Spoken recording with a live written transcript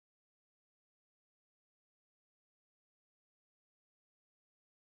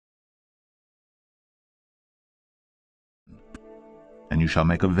And you shall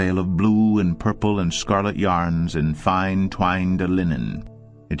make a veil of blue and purple and scarlet yarns and fine twined linen.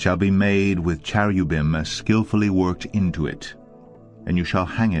 It shall be made with cherubim skillfully worked into it. And you shall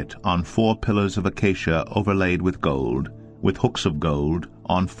hang it on 4 pillars of acacia overlaid with gold, with hooks of gold,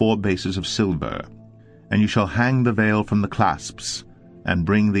 on 4 bases of silver. And you shall hang the veil from the clasps, and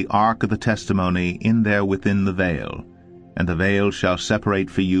bring the ark of the testimony in there within the veil. And the veil shall separate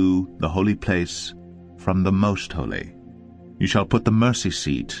for you the holy place from the most holy. You shall put the mercy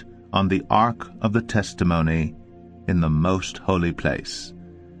seat on the ark of the testimony in the most holy place.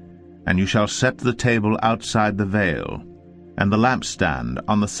 And you shall set the table outside the veil, and the lampstand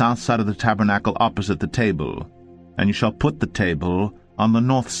on the south side of the tabernacle opposite the table, and you shall put the table on the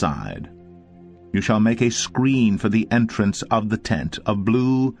north side. You shall make a screen for the entrance of the tent of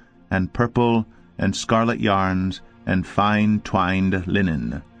blue and purple and scarlet yarns and fine twined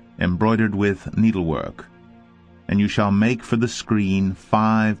linen, embroidered with needlework. And you shall make for the screen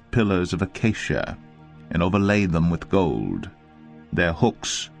 5 pillars of acacia, and overlay them with gold. Their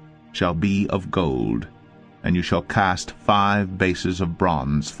hooks shall be of gold, and you shall cast 5 bases of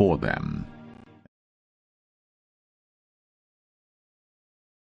bronze for them.